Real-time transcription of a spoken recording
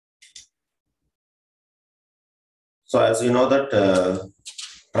So as you know that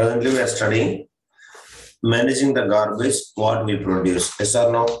presently we are studying managing the garbage what we produce. Yes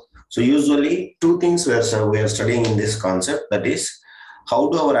or no? So usually two things we are studying in this concept, that is how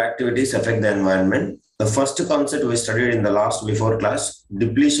do our activities affect the environment. The first concept we studied in the last before class,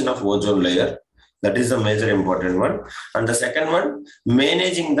 depletion of ozone layer. That is the major important one. And the second one,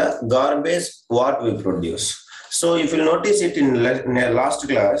 managing the garbage what we produce. So if you notice it in the last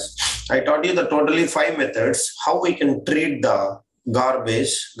class, I taught you the totally 5 methods how we can treat the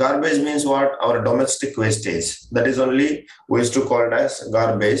garbage. Garbage means what? Our domestic wastage. That is only we used to call it as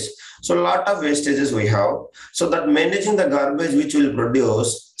garbage. So a lot of wastages we have. So that managing the garbage which will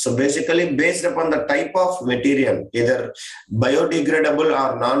produce, so basically based upon the type of material, either biodegradable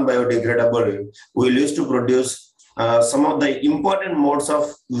or non-biodegradable, we used to produce some of the important modes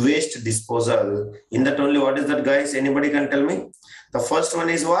of waste disposal. In that only, what is that, guys? Anybody can tell me? The first one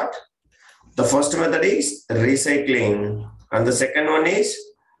is what? The first method is recycling. And the second one is,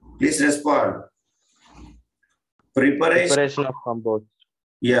 please respond. Preparation of compost.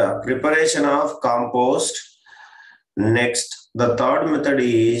 Yeah, preparation of compost. Next, the third method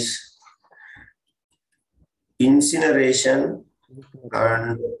is incineration.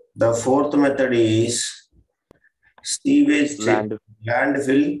 And the fourth method is sewage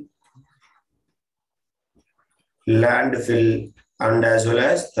landfill, and as well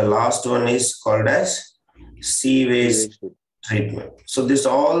as the last one is called as sewage treatment. So this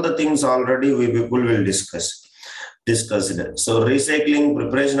all the things already we people will discuss it. So recycling,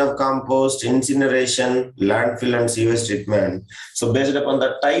 preparation of compost, incineration, landfill and sewage treatment. So based upon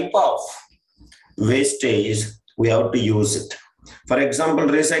the type of wastage, we have to use it. For example,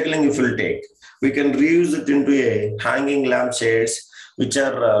 recycling if we'll take, we can reuse it into a hanging lampshades, which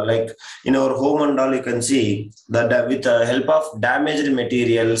are like in our home and all. You can see that with the help of damaged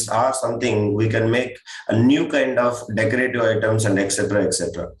materials or something, we can make a new kind of decorative items and etc.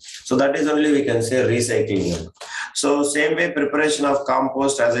 etc. So that is only we can say recycling. So same way, preparation of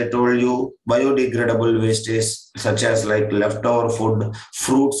compost, as I told you, biodegradable wastage such as like leftover food,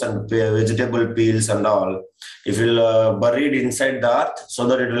 fruits and vegetable peels and all. It will buried inside the earth so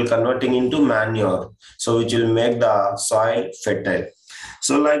that it will converting into manure, so which will make the soil fertile.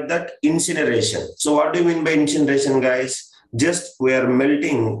 So like that, incineration. So what do you mean by incineration, guys? Just we are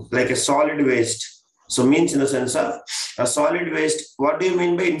melting like a solid waste. So means in the sense of a solid waste. What do you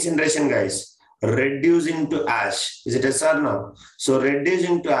mean by incineration, guys? Reducing to ash. Is it yes or no? So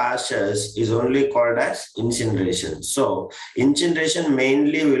reducing to ashes is only called as incineration. So incineration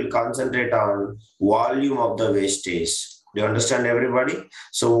mainly will concentrate on volume of the wastage. Do you understand, everybody?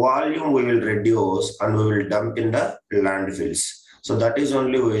 So volume we will reduce and we will dump in the landfills. So that is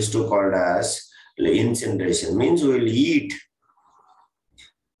only we used to call as incineration. Means we will heat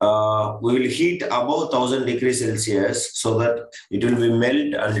above 1000 degrees Celsius so that it will be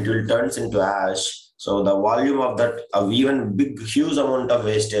melt and it will turns into ash. So the volume of that even big huge amount of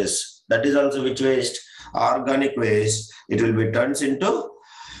waste is, that is also which waste? Organic waste. It will be turns into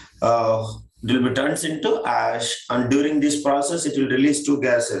ash, and during this process it will release two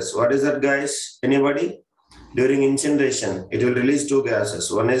gases. What is that, guys? Anybody? During incineration, it will release two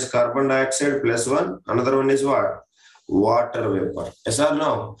gases. One is carbon dioxide plus one. Another one is what? Water vapor. Yes or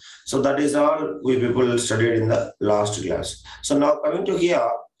no? So that is all we people studied in the last class. So now coming to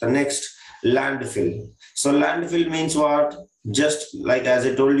here, the next, landfill. So landfill means what? Just like as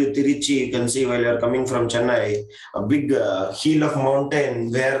I told you, Tiruchi, you can see while you're coming from Chennai, a big hill of mountain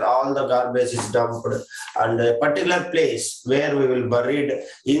where all the garbage is dumped, and a particular place where we will bury it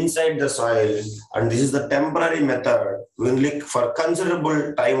inside the soil. And this is the temporary method. Only for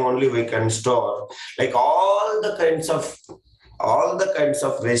considerable time only we can store. Like all the kinds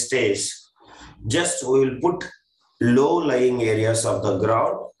of wastage, just we will put low-lying areas of the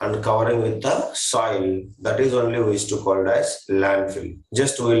ground and covering with the soil. That is only we used to call it as landfill.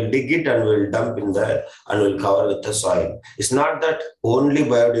 Just we'll dig it and we'll dump in there and we'll cover with the soil. It's not that only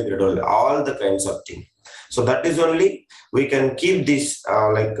biodegradable, all the kinds of things. So that is only we can keep this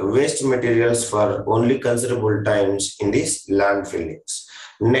like waste materials for only considerable times in these landfillings.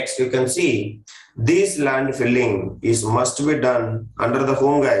 Next, you can see this landfilling is must be done under the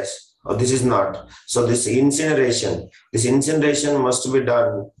home, guys. Oh, this is not. So this incineration must be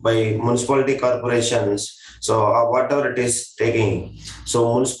done by municipality corporations. So whatever it is taking.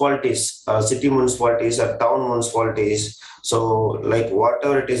 So municipalities, city municipalities or town municipalities. So like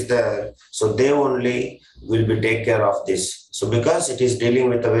whatever it is there, so they only will be take care of this. So because it is dealing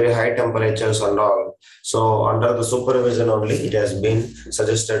with a very high temperatures and all, so under the supervision only it has been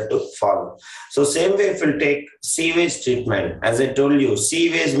suggested to follow. So same way if we take sewage treatment, as I told you,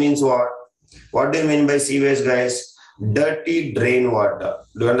 sewage means what? What do you mean by sewage, guys? dirty drain water.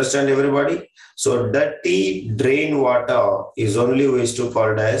 Do you understand, everybody? So dirty drain water is only used to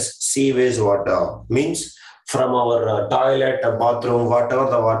called as sewage water. Means from our toilet, bathroom, whatever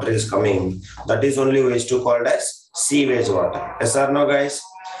the water is coming, that is only used to called as sewage water. Yes or no, guys?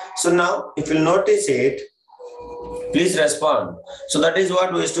 So now, if you notice it, please respond. So that is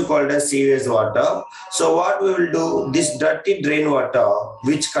what we used to call as sewage water. So what we will do, this dirty drain water,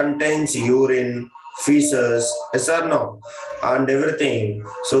 which contains urine, feces, yes or no, and everything.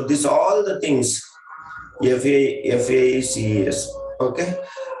 So this all the things, FACES, okay.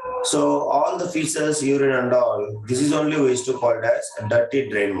 So all the feces, urine and all, this is only we used to call as dirty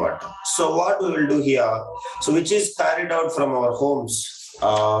drain water. So what we will do here, so which is carried out from our homes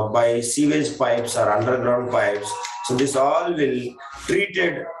by sewage pipes or underground pipes. So this all will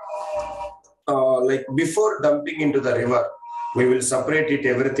treated like before dumping into the river, we will separate it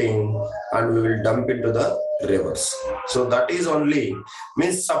everything and we will dump into the rivers. So that is only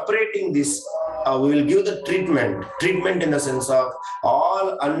means separating this. We will give the treatment in the sense of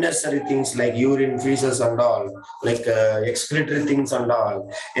all unnecessary things like urine, feces and all, like excretory things and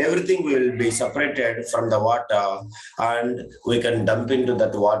all, everything will be separated from the water and we can dump into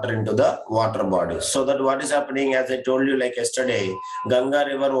that water into the water body. So that what is happening, as I told you like yesterday, Ganga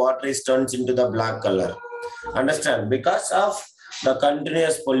river water is turns into the black color. Understand? Because of the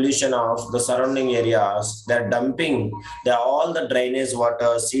continuous pollution of the surrounding areas, they're dumping all the drainage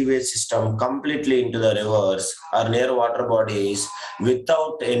water, sewage system completely into the rivers or near water bodies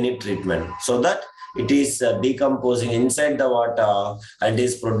without any treatment. So that it is decomposing inside the water and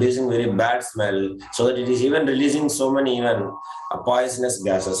is producing very bad smell. So that it is even releasing so many even poisonous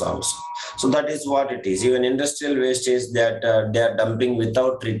gases also. So that is what it is. Even industrial waste is that they are dumping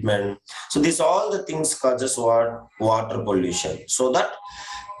without treatment. So this all the things causes what? Water pollution. So that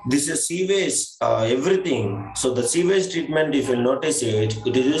this is sewage, everything. So the sewage treatment, if you notice it,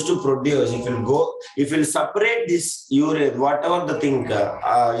 it is used to produce, if you separate this urine, whatever the thing,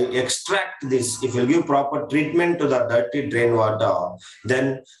 extract this, if you give proper treatment to the dirty drain water,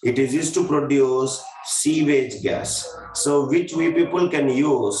 then it is used to produce sewage gas. So which we people can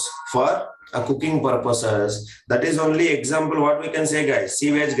use for cooking purposes. That is only example what we can say, guys,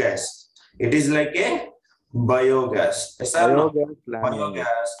 sewage gas. It is like a biogas. Biogas,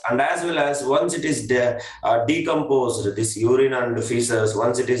 and as well as once it is decomposed, this urine and feces,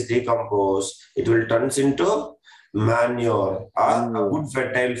 once it is decomposed, it will turns into manure or a good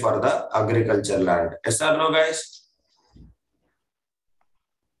fertile for the agriculture land. Yes or no, guys?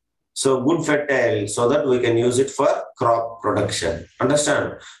 So good fertile, so that we can use it for crop production.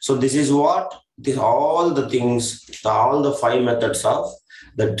 Understand? So this is what all the things, all the 5 methods of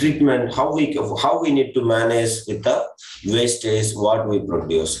the treatment, how we need to manage with the wastage what we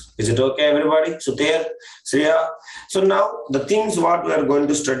produce. Is it okay, everybody? So there, so now the things what we are going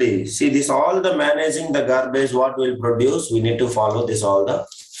to study, see this all the managing the garbage what we'll produce, we need to follow this all the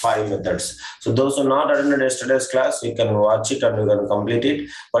 5 methods. So those who not attended yesterday's class, you can watch it and you can complete it,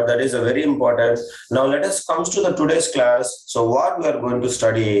 but that is a very important. Now let us come to the today's class. So what we are going to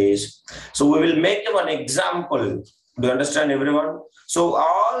study is, so we will make one example. Do you understand, everyone? So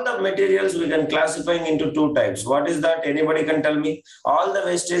all the materials we can classifying into 2 types. What is that? Anybody can tell me? All the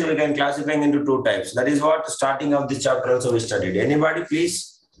wastage we can classifying into 2 types. That is what starting of this chapter also we studied. Anybody,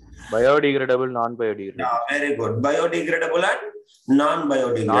 please? Biodegradable, non-biodegradable. Yeah, very good. Biodegradable and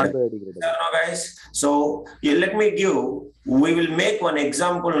non-biodegradable. Guys. So let me we will make one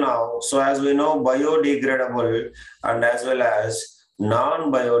example now. So as we know, biodegradable and as well as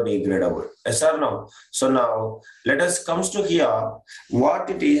non-biodegradable. Yes or no? So now let us comes to here what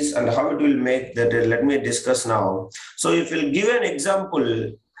it is and how it will make that. Let me discuss now. So if we'll give an example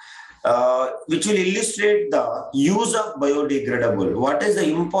which will illustrate the use of biodegradable. What is the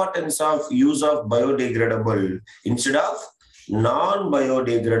importance of use of biodegradable instead of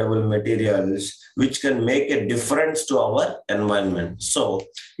non-biodegradable materials, which can make a difference to our environment. So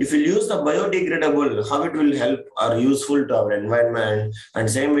if we use the biodegradable, how it will help or useful to our environment, and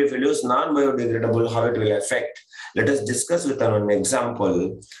same way if we use non-biodegradable, how it will affect. Let us discuss with an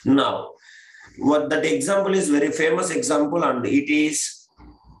example. Now, what that example is very famous example, and it is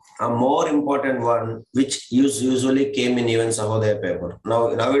a more important one, which usually came in even Sahodaya paper. Now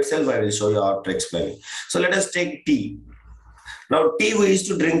itself I will show you after explaining. So let us take tea. Now, tea we used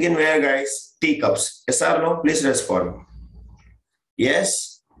to drink in where, guys? Teacups. Yes or no? Please respond.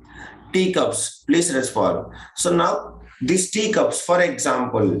 Yes? Teacups. Please respond. So now, these teacups, for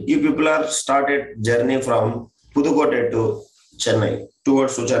example, you people are started journey from Pudukkottai to Chennai,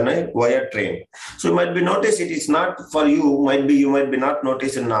 towards to Chennai via train. So you might be noticed it is not for you, you might be not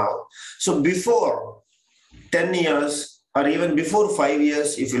noticing now. So before 10 years or even before 5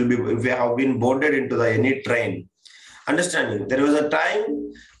 years, if you have been boarded into the any train, understanding there was a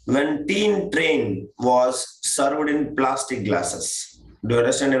time when tea in train was served in plastic glasses. Do you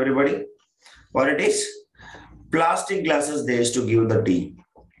understand, everybody? What it is? Plastic glasses they used to give the tea.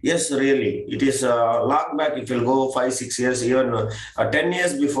 Yes, really. It is long back. If you'll go 5, 6 years, even 10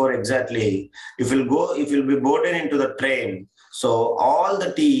 years before exactly, if you'll be boarded into the train, so all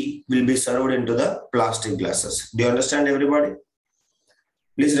the tea will be served into the plastic glasses. Do you understand, everybody?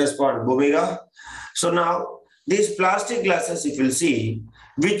 Please respond, Bhumiga. So now these plastic glasses, if you'll see,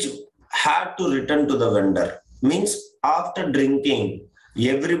 which had to return to the vendor, means after drinking,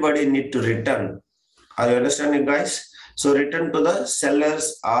 everybody need to return. Are you understanding, guys? So return to the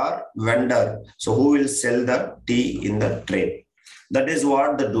sellers or vendor. So who will sell the tea in the train? That is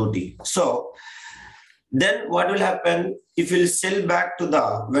what the duty. So then what will happen if you sell back to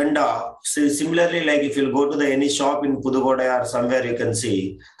the vendor? So similarly, like if you go to the any shop in Pudukkode or somewhere, you can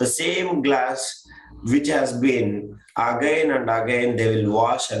see the same glass which has been again and again they will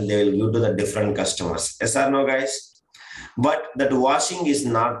wash and they will give to the different customers. Yes or no, guys? But that washing is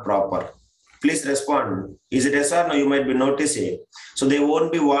not proper. Please respond. Is it yes or no? You might be noticing. So they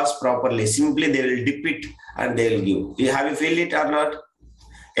won't be washed properly. Simply they will dip it and they will give. Have you feel it or not?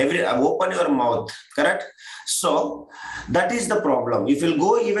 Open your mouth, correct? So that is the problem. If you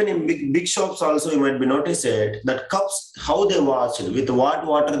go even in big shops also, you might be noticing that cups, how they wash it, with what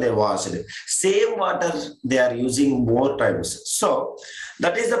water they wash it. Same water they are using more times. So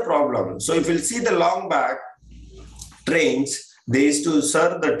that is the problem. So if you see the long back trains, they used to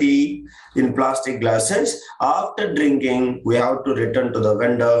serve the tea in plastic glasses. After drinking, we have to return to the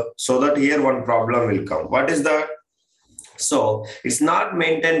vendor, so that here one problem will come. What is that? So it's not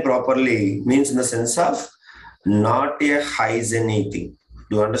maintained properly, means in the sense of not a hygienic thing.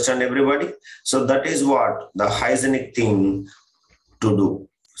 Do you understand, everybody? So that is what the hygienic thing to do.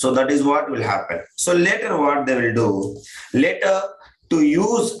 So that is what will happen. So later what they will do, later to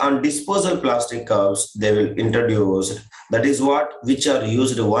use on disposal plastic cups, they will introduce, that is what, which are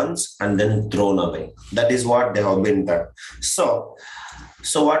used once and then thrown away. That is what they have been done. So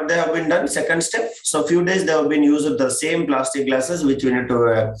what they have been done, second step, so few days they have been used the same plastic glasses which we need to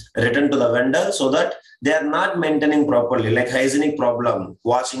return to the vendor, so that they are not maintaining properly, like hygienic problem,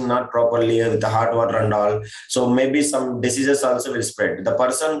 washing not properly with the hot water and all. So maybe some diseases also will spread. The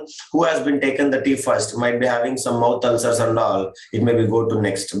person who has been taken the tea first might be having some mouth ulcers and all. It may be go to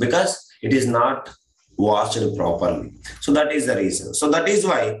next because it is not washed properly. So that is the reason. So that is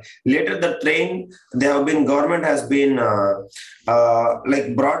why later the train, government has been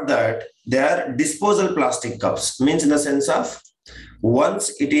like brought that their disposal plastic cups, means in the sense of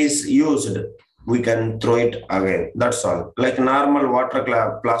once it is used, we can throw it again. That's all. Like normal water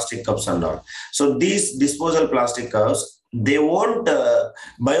plastic cups and all. So these disposal plastic cups, they won't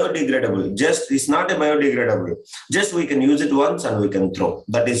biodegradable. Just it's not a biodegradable. Just we can use it once and we can throw.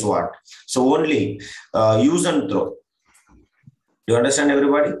 That is what. So only use and throw. Do you understand,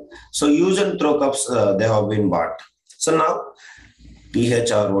 everybody? So use and throw cups they have been bought. So now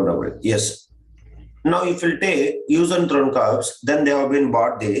PHROW. Yes. Now if you take use and throw cups, then they have been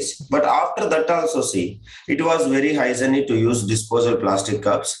bought this. But after that also see, it was very hygienic to use disposal plastic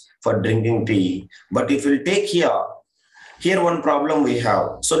cups for drinking tea. But if you take here one problem we have.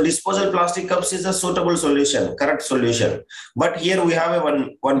 So disposal plastic cups is a suitable solution, correct solution. But here we have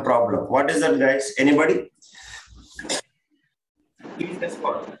one problem. What is that, guys? Anybody? Please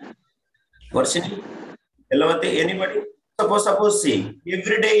respond. Varsini? Elavati, anybody? Suppose see,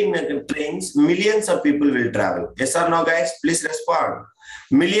 every day in trains, millions of people will travel. Yes or no, guys? Please respond.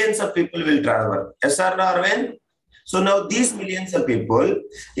 Millions of people will travel. Yes or no, Arvind? So now these millions of people,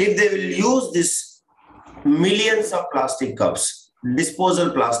 if they will use this millions of plastic cups,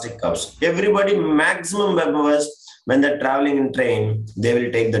 disposal plastic cups, everybody, maximum members, when they're traveling in train, they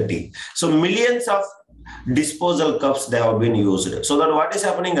will take the tea. So millions of disposal cups they have been used. So that what is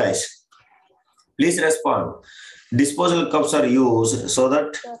happening, guys? Please respond. Disposal cups are used so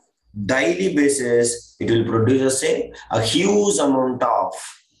that daily basis it will produce a huge amount of,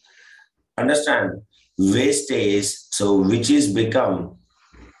 understand, wastage. So which is become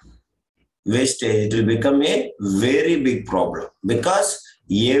wastage, it will become a very big problem, because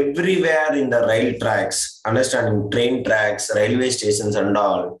everywhere in the rail tracks, understanding train tracks, railway stations and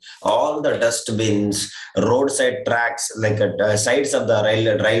all the dustbins, roadside tracks, like sides of the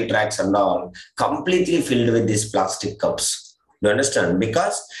rail tracks and all, completely filled with these plastic cups. You understand?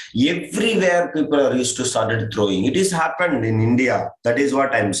 Because everywhere people are used to started throwing. It has happened in India. That is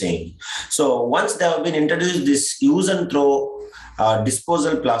what I'm saying. So once they have been introduced this use and throw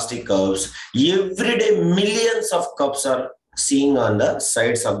disposal plastic cups. Every day, millions of cups are seen on the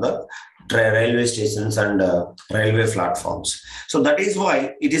sides of the railway stations and railway platforms. So that is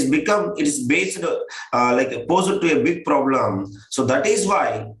why it is based like posed to a big problem. So that is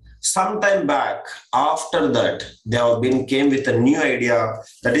why sometime back after that they have been came with a new idea.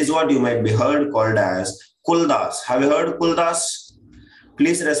 That is what you might be heard called as kuldas. Have you heard kuldas?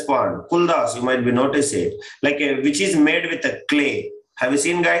 Please respond. Kuldas, you might be notice it, like which is made with a clay. Have you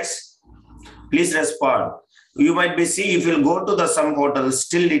seen, guys? Please respond. You might be see if you go to the some hotels,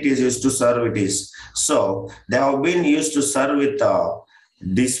 still it is used to serve it is. So they have been used to serve with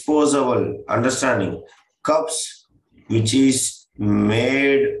disposable understanding cups, which is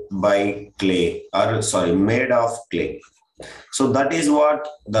made by clay or sorry, made of clay. So that is what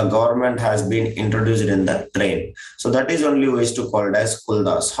the government has been introduced in the train. So that is only ways to call it as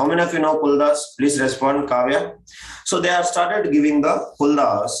kuldas. How many of you know kuldas? Please respond, Kavya. So they have started giving the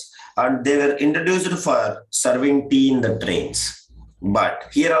kuldas and they were introduced for serving tea in the trains. But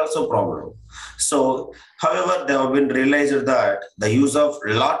here also problem. So, however, they have been realized that the use of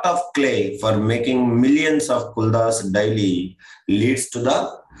lot of clay for making millions of kuldas daily leads to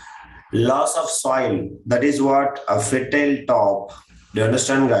the loss of soil. That is what a fertile top. Do you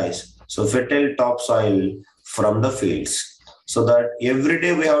understand, guys? So fertile topsoil from the fields. So that every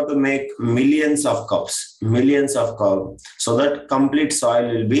day we have to make millions of cups, so that complete soil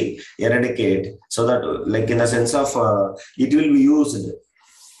will be eradicated. So that, like in a sense of it will be used.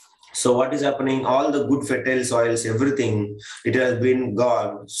 So what is happening? All the good fertile soils, everything, it has been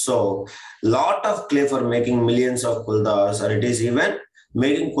gone. So lot of clay for making millions of kuldas, or it is even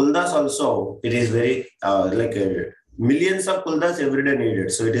making kuldas also. It is very millions of kuldas every day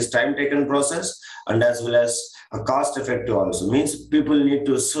needed. So it is time taken process and as well as a cost effective also. Means people need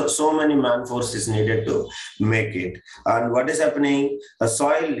to, so many man force is needed to make it. And what is happening? The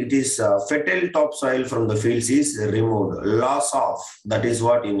soil, it is fertile topsoil from the fields is removed. Loss of, that is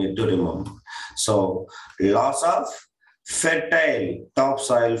what you need to remember. So loss of fertile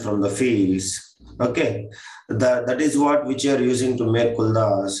topsoil from the fields. Okay, that is what which you are using to make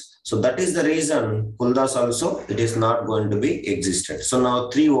kuldas. So that is the reason kuldas also, it is not going to be existed. So now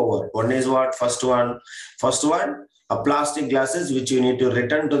 3 over. One is what? First one, a plastic glasses which you need to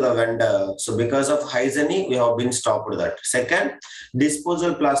return to the vendor. So because of hygiene, we have been stopped that. Second,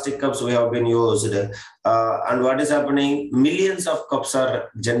 disposable plastic cups we have been used. And what is happening? Millions of cups are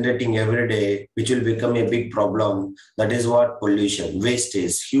generating every day, which will become a big problem. That is what? Pollution,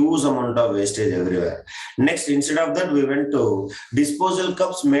 wastage, huge amount of wastage everywhere. Next, instead of that, we went to disposable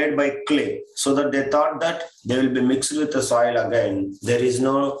cups made by clay. So that they thought that they will be mixed with the soil again. There is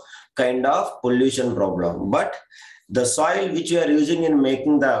no kind of pollution problem. But the soil which you are using in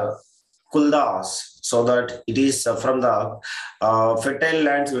making the kuldas, so that it is from the fertile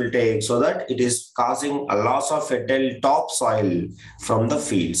lands will take, so that it is causing a loss of fertile topsoil from the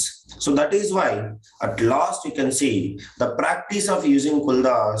fields. So that is why at last you can see the practice of using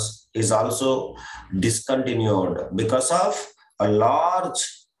kuldas is also discontinued because of a large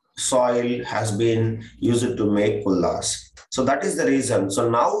soil has been used to make kuldas. So that is the reason. So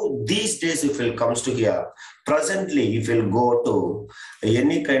now these days, if it comes to here, presently, if you'll go to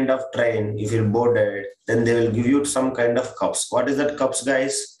any kind of train, if you'll board it, then they will give you some kind of cups. What is that cups,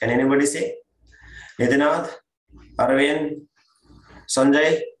 guys? Can anybody say? Nidinath, Arvind,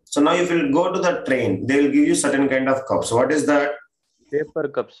 Sanjay. So now if you'll go to the train, they will give you certain kind of cups. What is that? Paper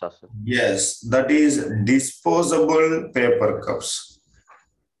cups, sir. Yes, that is disposable paper cups.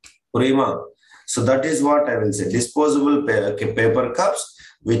 Purima. So that is what I will say. Disposable paper cups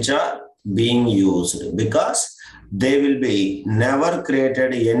which are being used because they will be never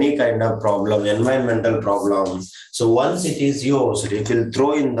created any kind of problem, environmental problem. So once it is used, it will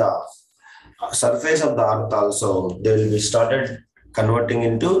throw in the surface of the earth also, they will be started converting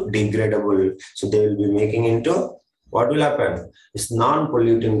into degradable. So they will be making into, what will happen? It's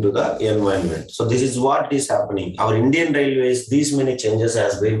non-polluting to the environment. So this is what is happening. Our Indian Railways, these many changes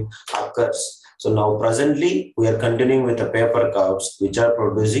has been occurs. So now presently we are continuing with the paper cups which are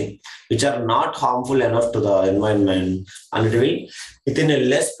producing, which are not harmful enough to the environment, and it will, within a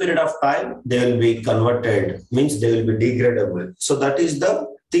less period of time, they will be converted, means they will be degradable. So that is the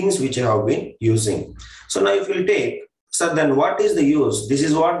things which I have been using. So now if you take, so then what is the use? This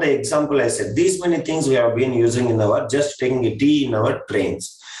is what the example I said. These many things we have been using in our, just taking a tea in our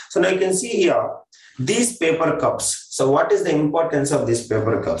trains. So now you can see here, these paper cups. So what is the importance of these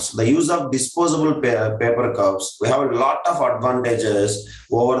paper cups? The use of disposable paper cups, we have a lot of advantages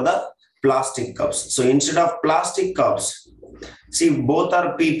over the plastic cups. So instead of plastic cups, see both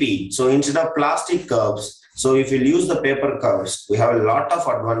are PP. So instead of plastic cups, So if you use the paper cups, we have a lot of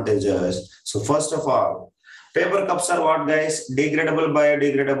advantages. So first of all, paper cups are what, guys? Degradable,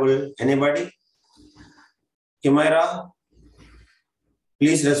 biodegradable. Anybody? Kimaira?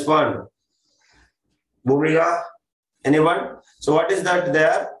 Please respond. Bhumika? Anyone? So what is that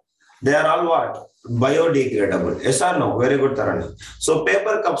there? They are all what? Biodegradable. Yes or no? Very good, Tarani. So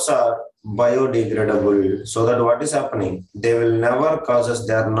paper cups are biodegradable. So that what is happening? They will never cause us,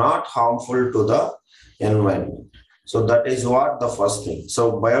 they are not harmful to the environment. So that is what the first thing.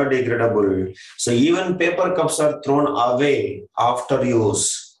 So biodegradable. So even paper cups are thrown away after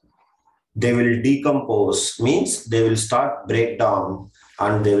use. They will decompose, means they will start breakdown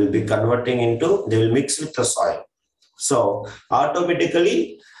and they will be converting into, they will mix with the soil. So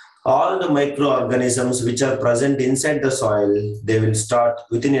automatically, all the microorganisms which are present inside the soil, they will start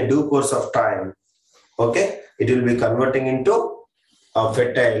within a due course of time. Okay, it will be converting into a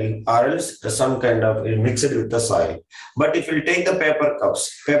fertile or else some kind of mix it with the soil. But if you take the paper cups,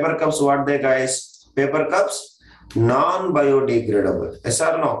 what they, guys? Paper cups, non-biodegradable. Yes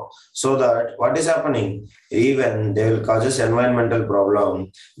or no? So that what is happening? Even they will cause us environmental problem.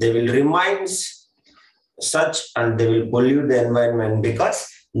 They will remain such and they will pollute the environment because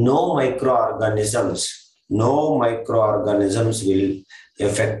no microorganisms will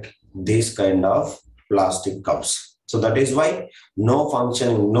affect these kind of plastic cups. So that is why no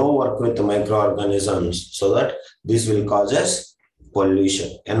functioning, no work with the microorganisms, so that this will cause us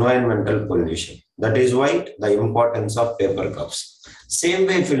pollution, environmental pollution. That is why the importance of paper cups. Same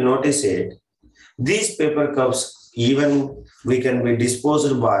way, if you notice it, these paper cups, even we can be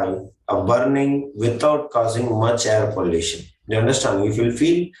disposed by a burning without causing much air pollution. You understand? If you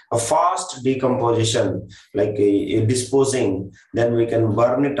feel a fast decomposition, like a disposing, then we can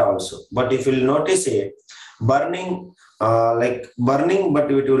burn it also. But if you'll notice it, burning, but it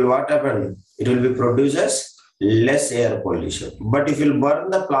will what happen? It will be produces less air pollution. But if you burn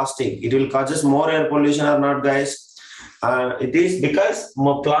the plastic, it will causes more air pollution or not, guys? It is because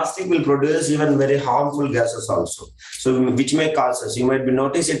more plastic will produce even very harmful gases also. So which may cause us, you might be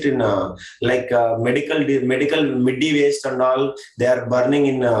notice it in medical midday waste and all. They are burning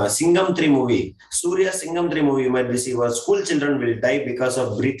in Singham 3 movie, Surya Singham 3 movie. You might be see where school children will die because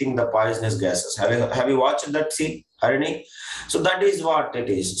of breathing the poisonous gases. Have you watched that scene, Harini? So that is what it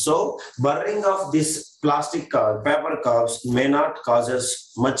is. So burning of this paper cups may not cause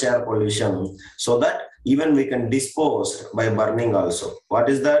us much air pollution, so that even we can dispose by burning also. What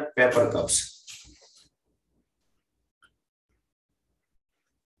is that? Paper cups.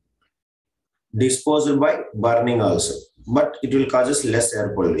 Disposal by burning also, but it will cause us less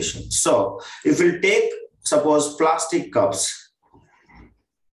air pollution. So if we take, suppose plastic cups,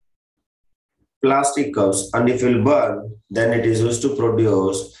 and if you burn, then it is used to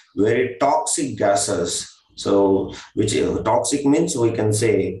produce very toxic gases. So which toxic means we can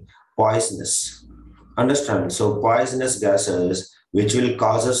say poisonous. Understand? So poisonous gases which will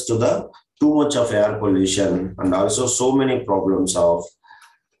cause us to the too much of air pollution, and also so many problems of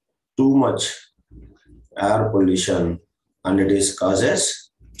too much air pollution, and it is causes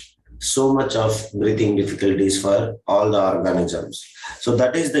so much of breathing difficulties for all the organisms. So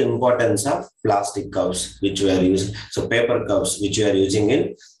that is the importance of plastic cups which we are using. So paper cups which we are using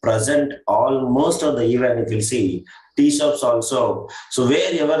in present almost of the, even if you see tea shops also. So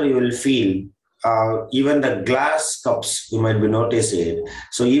wherever you will feel even the glass cups, you might be noticing.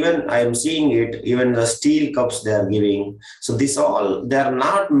 So even I am seeing it, even the steel cups they are giving. So this all, they are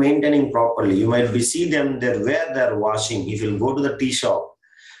not maintaining properly. You might be see them there where they are washing. If you go to the tea shop,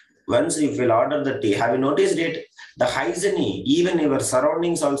 once if you order the tea, have you noticed it? The hygiene, even your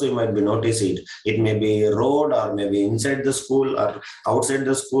surroundings also you might be notice it. It may be road or maybe inside the school or outside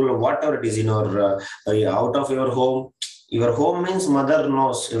the school, or whatever it is in your out of your home. Your home means mother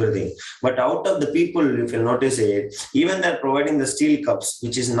knows everything. But out of the people, if you notice it, even they're providing the steel cups,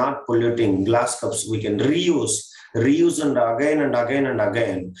 which is not polluting, glass cups, we can reuse and again and again and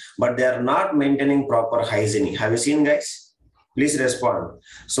again. But they are not maintaining proper hygiene. Have you seen, guys? Please respond.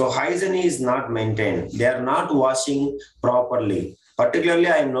 So hygiene is not maintained. They are not washing properly. Particularly,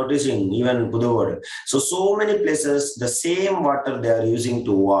 I am noticing even Puduvod. So many places, the same water they are using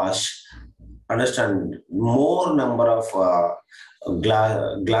to wash. Understand, more number of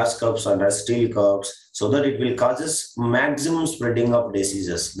glass cups and steel cups, so that it will causes maximum spreading of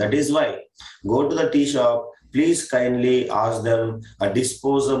diseases. That is why go to the tea shop, please kindly ask them a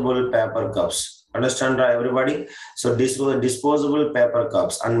disposable paper cups. Understand, everybody? So this was disposable paper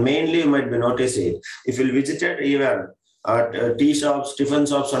cups, and mainly you might be noticing if you visited even tea shops, tiffin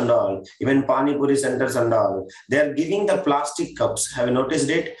shops and all, even Pani Puri centers and all, they are giving the plastic cups. Have you noticed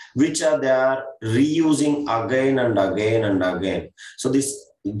it? Which are they are reusing again and again and again. So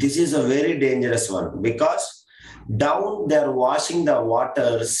this is a very dangerous one, because down they are washing the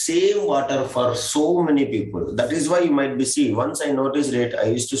water, same water for so many people. That is why you might be see. Once I noticed it, I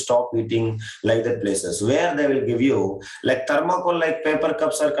used to stop eating like that places where they will give you like thermocol, like paper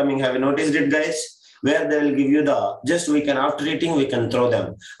cups are coming. Have you noticed it, guys? Where they will give you the, just we can, after eating we can throw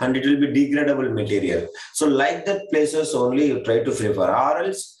them and it will be degradable material. So like that places only you try to prefer, or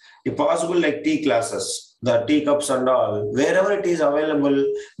else if possible like tea classes, the tea cups and all, wherever it is available,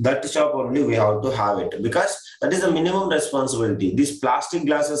 that shop only we have to have it, because that is the minimum responsibility. These plastic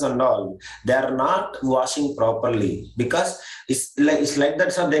glasses and all, they are not washing properly, because it's like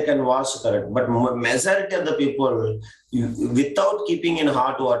that, so they can wash correct. But majority of the people, without keeping in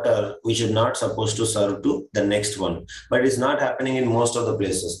hot water, we should not supposed to serve to the next one. But it's not happening in most of the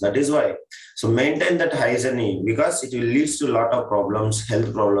places. That is why. So maintain that hygiene, because it will lead to a lot of problems,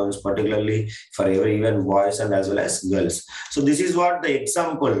 health problems, particularly for even boys and as well as girls. So this is what the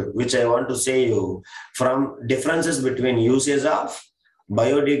example which I want to say you from differences between usage of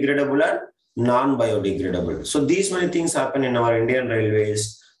biodegradable and non-biodegradable. So these many things happen in our Indian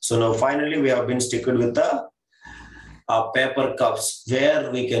railways. So now finally we have been stickered with the paper cups,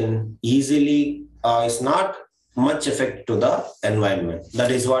 where we can easily, it's not much effect to the environment. That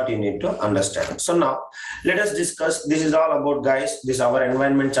is what you need to understand. So now let us discuss. This is all about, guys, this our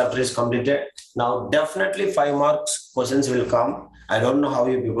environment chapter is completed. Now definitely 5 marks questions will come. I don't know how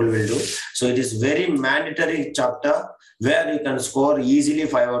you people will do. So it is very mandatory chapter where you can score easily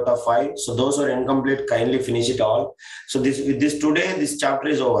 5 out of 5. So those who are incomplete, kindly finish it all. So this today, this chapter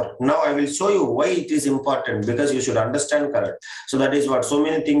is over. Now I will show you why it is important, because you should understand correct. So that is what, so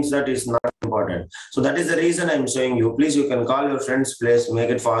many things that is not important. So that is the reason I'm showing you. Please, you can call your friends, please make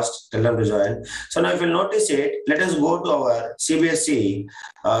it fast, tell them to join. So now if you notice it, let us go to our CBSE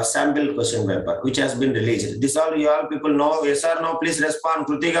sample question paper, which has been released. This all you all people know. Yes or no? Please respond.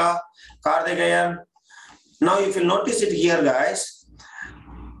 Krutika, Karthikeyan. Now, if you notice it here, guys,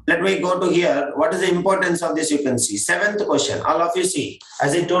 let me go to here. What is the importance of this? You can see. 7th question. All of you see.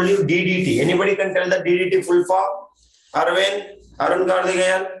 As I told you, DDT. Anybody can tell the DDT full form? Arun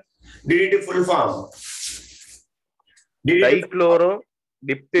Karthikeyan. DDT full form. Dichloro,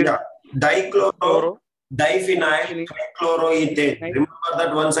 diptyl. Yeah. Dichloro, diphenyl, trichloroethane. Remember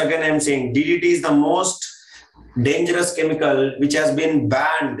that once again I'm saying DDT is the most dangerous chemical which has been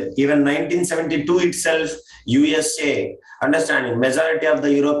banned. Even 1972 itself, USA, understanding, majority of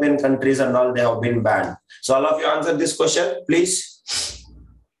the European countries and all, they have been banned. So all of you answer this question, please.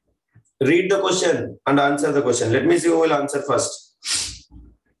 Read the question and answer the question. Let me see who will answer first.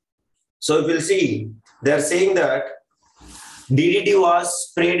 So if you'll see, they are saying that DDT was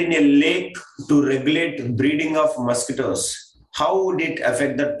sprayed in a lake to regulate breeding of mosquitoes. How would it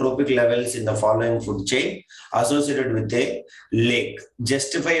affect the trophic levels in the following food chain associated with a lake?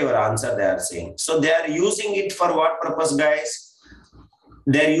 Justify your answer, they are saying. So they are using it for what purpose, guys?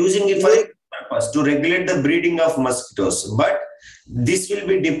 They are using it for a purpose to regulate the breeding of mosquitoes. But this will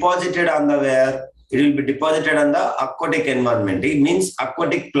be deposited on the where? It will be deposited on the aquatic environment. It means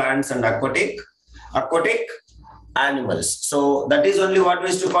aquatic plants and aquatic animals. So that is only what we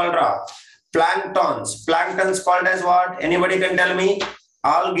used to call planktons. Planktons called as what? Anybody can tell me?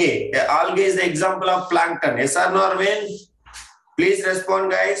 Algae. Algae is the example of plankton. Yes or no, Arvind? Please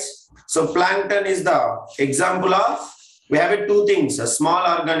respond, guys. So plankton is the example of, we have it two things,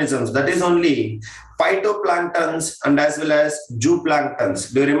 small organisms. That is only phytoplanktons and as well as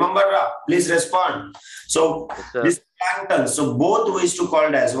zooplanktons. Do you remember? Please respond. So this plankton, so both we used to call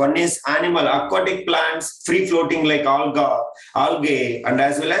it as, one is animal, aquatic plants, free floating like algae, and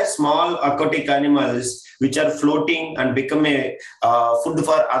as well as small aquatic animals which are floating and become a food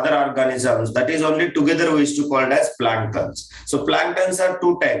for other organisms. That is only together we used to call it as planktons. So planktons are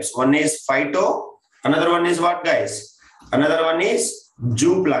two types. One is phyto, another one is what, guys? Another one is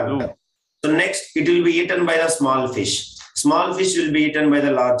zooplankton. So next, it will be eaten by the small fish. Small fish will be eaten by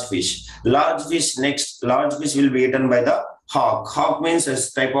the large fish. Large fish, next, large fish will be eaten by the hawk. Hawk means a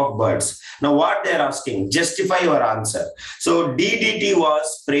type of birds. Now what they are asking, justify your answer. So DDT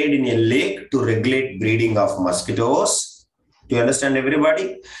was sprayed in a lake to regulate breeding of mosquitoes. Do you understand,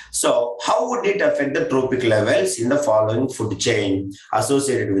 everybody? So how would it affect the trophic levels in the following food chain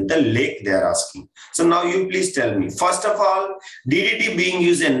associated with the lake, they are asking. So now you please tell me, first of all, DDT being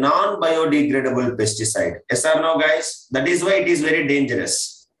used a non-biodegradable pesticide. Yes or no, guys? That is why it is very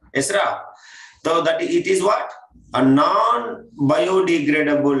dangerous. Yes, Ra? So that it is what? A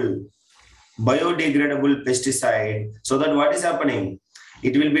non-biodegradable. biodegradable pesticide, so that what is happening?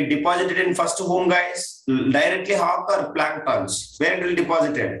 It will be deposited in first whom, guys? Directly hawk or planktons? Where it will be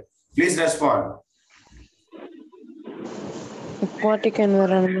deposited? Please respond. Aquatic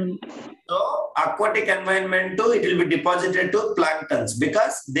environment. So aquatic environment too, it will be deposited to planktons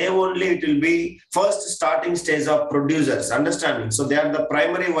because they only it will be first starting stage of producers, understanding. So they are the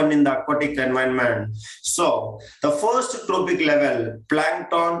primary one in the aquatic environment. So the first trophic level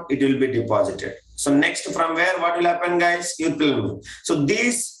plankton, it will be deposited. So next from where what will happen, guys? You tell me. So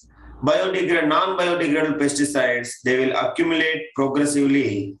these non-biodegradable pesticides, they will accumulate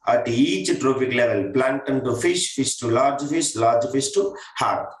progressively at each trophic level, plankton to fish, fish to large fish to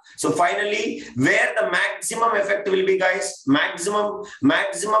hawk. So finally, where the maximum effect will be, guys? Maximum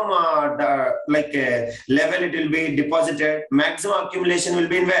level it will be deposited. Maximum accumulation will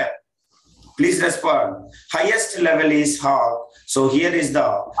be in where? Please respond. Highest level is hawk. So here is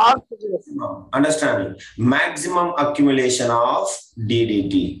the understanding. Maximum accumulation of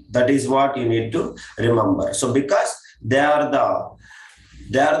DDT. That is what you need to remember. So because they are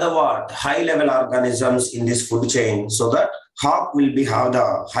the what? High level organisms in this food chain, so that hawk will be have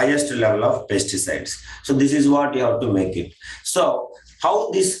the highest level of pesticides. So this is what you have to make it. So how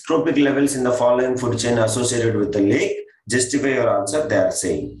these trophic levels in the following food chain associated with the lake? Justify your answer, they are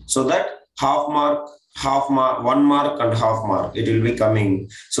saying. So that half mark, 1 mark and half mark, it will be coming.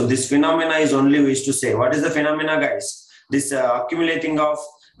 So this phenomena is only wish to say. What is the phenomena, guys? This accumulating of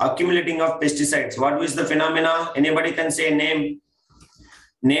pesticides. What is the phenomena? Anybody can say name?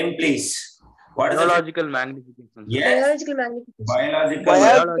 Name, please. What is biological magnification? Yes. Biological magnification.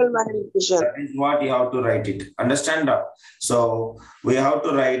 That is what you have to write it. Understand that? So we have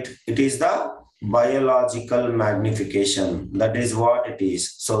to write it is the biological magnification. That is what it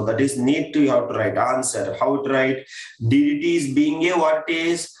is. So that is need to you have to write answer. How to write? DDT is being a what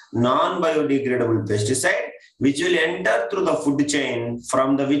is non-biodegradable pesticide which will enter through the food chain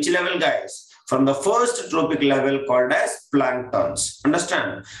from the which level, guys? From the first trophic level called as planktons.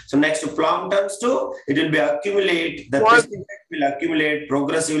 Understand? So next to planktons too, it will be accumulate, the pesticide will accumulate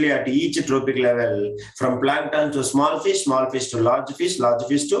progressively at each trophic level from plankton to small fish to large fish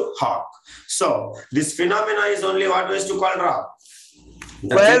to hawk. So this phenomena is only what ways to call raw?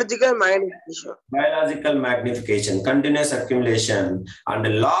 Biological magnification. Biological magnification, continuous accumulation, and the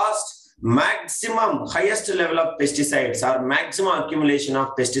last maximum highest level of pesticides or maximum accumulation of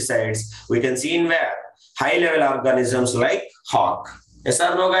pesticides we can see in where? High level organisms like hawk. Yes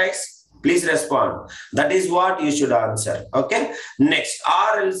or no, guys? Please respond. That is what you should answer. Okay. Next,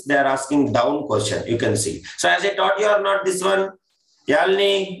 or else they are asking down question. You can see. So as I taught you or not this one,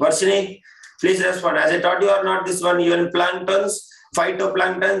 Yalini, Varshini, please respond. As I taught you or not this one, even planktons,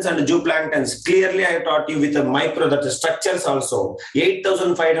 phytoplanktons and zooplanktons. Clearly, I taught you with a micro that the structures also.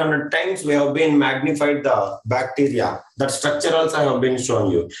 8,500 times we have been magnified the bacteria. That structure also I have been shown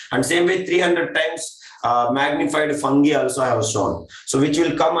you. And same way 300 times magnified fungi also I have shown. So which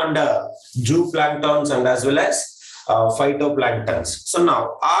will come under zooplanktons and as well as phytoplanktons. So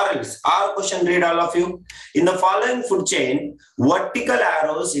now, R question read all of you. In the following food chain, vertical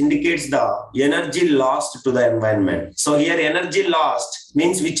arrows indicates the energy lost to the environment. So here energy lost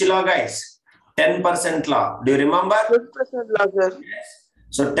means which law, guys? 10% law. Do you remember? 10% law, sir. Yes.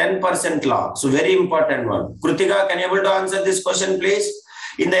 So 10% law. So very important one. Krutika, can you able to answer this question, please?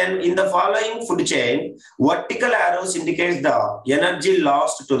 In the following food chain, vertical arrows indicates the energy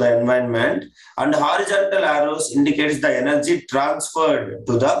lost to the environment and horizontal arrows indicates the energy transferred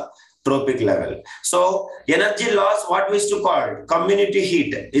to the trophic level. So energy loss, what we used to call community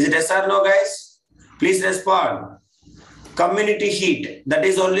heat. Is it yes or no, guys? Please respond. Community heat. That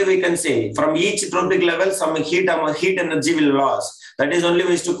is only we can say from each trophic level some heat energy will loss. That is only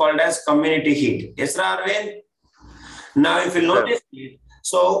we used to call as community heat. Yes, Arvind? Now if you notice it,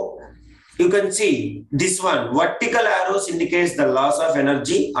 so you can see this one, vertical arrows indicates the loss of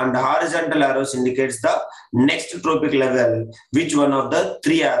energy and horizontal arrows indicates the next trophic level. Which one of the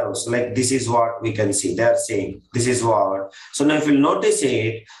three arrows? Like this is what we can see. They are saying this is what. So now if you notice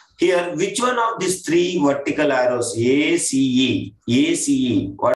it, here which one of these three vertical arrows, ACE, what